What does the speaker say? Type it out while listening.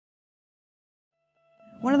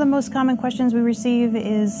One of the most common questions we receive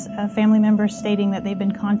is family members stating that they've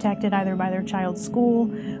been contacted either by their child's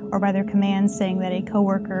school or by their command saying that a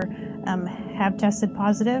coworker have tested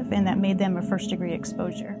positive and that made them a first-degree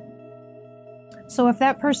exposure. So if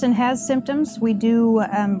that person has symptoms, we do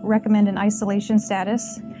recommend an isolation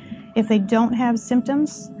status. If they don't have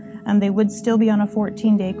symptoms, they would still be on a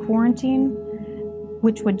 14-day quarantine,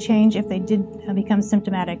 which would change if they did become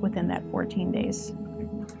symptomatic within that 14 days.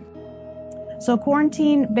 So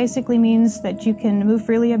quarantine basically means that you can move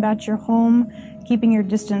freely about your home, keeping your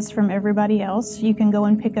distance from everybody else. You can go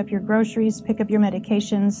and pick up your groceries, pick up your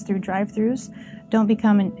medications through drive-thrus. Don't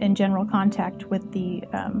become in general contact with the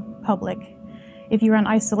public. If you're on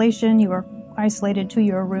isolation, you are isolated to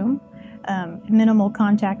your room. Minimal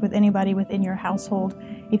contact with anybody within your household.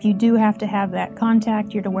 If you do have to have that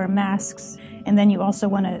contact, you're to wear masks, and then you also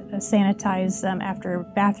want to sanitize after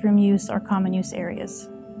bathroom use or common use areas.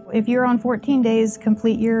 If you're on 14 days,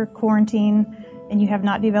 complete your quarantine, and you have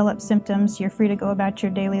not developed symptoms, you're free to go about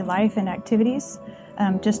your daily life and activities,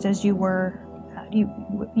 just as you were. You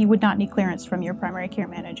would not need clearance from your primary care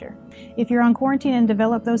manager. If you're on quarantine and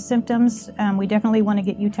develop those symptoms, we definitely want to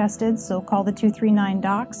get you tested, so call the 239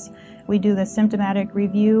 docs. We do the symptomatic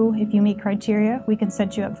review. If you meet criteria, we can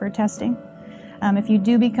set you up for testing. If you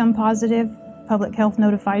do become positive, public health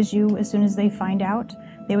notifies you as soon as they find out.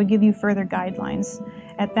 They would give you further guidelines.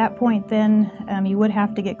 At that point then, you would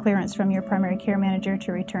have to get clearance from your primary care manager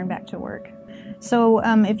to return back to work. So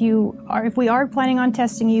if we are planning on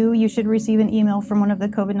testing you, you should receive an email from one of the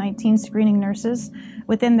COVID-19 screening nurses.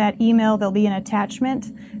 Within that email, there'll be an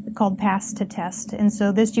attachment called Pass to Test. And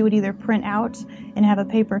so this you would either print out and have a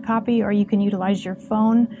paper copy, or you can utilize your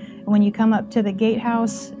phone. When you come up to the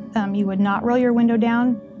gatehouse, you would not roll your window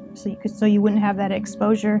down, so you wouldn't have that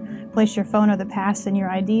exposure. Place your phone or the pass and your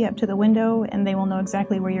ID up to the window, and they will know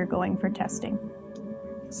exactly where you're going for testing.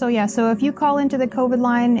 So if you call into the COVID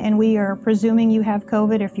line and we are presuming you have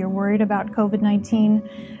COVID, if you're worried about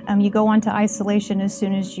COVID-19, you go on to isolation as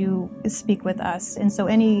soon as you speak with us. And so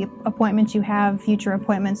any appointments you have, future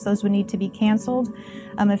appointments, those would need to be canceled.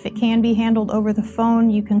 If it can be handled over the phone,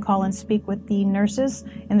 you can call and speak with the nurses,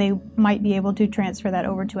 and they might be able to transfer that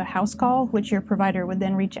over to a house call, which your provider would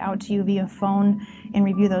then reach out to you via phone and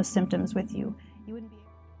review those symptoms with you.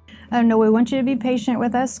 No, we want you to be patient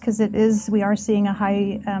with us because we are seeing a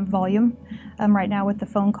high volume right now with the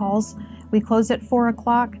phone calls. We close at 4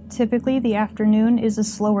 o'clock. Typically, the afternoon is a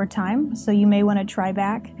slower time, so you may want to try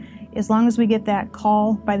back. As long as we get that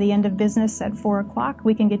call by the end of business at 4 o'clock,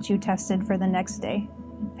 we can get you tested for the next day,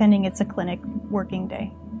 pending it's a clinic working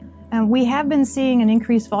day. We have been seeing an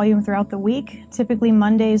increased volume throughout the week. Typically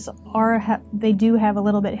Mondays they do have a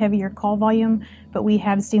little bit heavier call volume, but we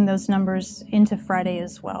have seen those numbers into Friday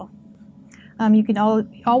as well. You can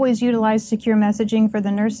always utilize secure messaging for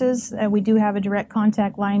the nurses. We do have a direct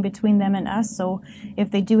contact line between them and us, so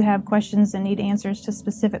if they do have questions and need answers to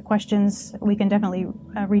specific questions, we can definitely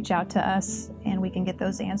reach out to us and we can get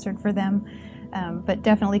those answered for them. But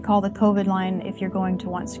definitely call the COVID line if you're going to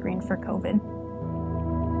want screened for COVID.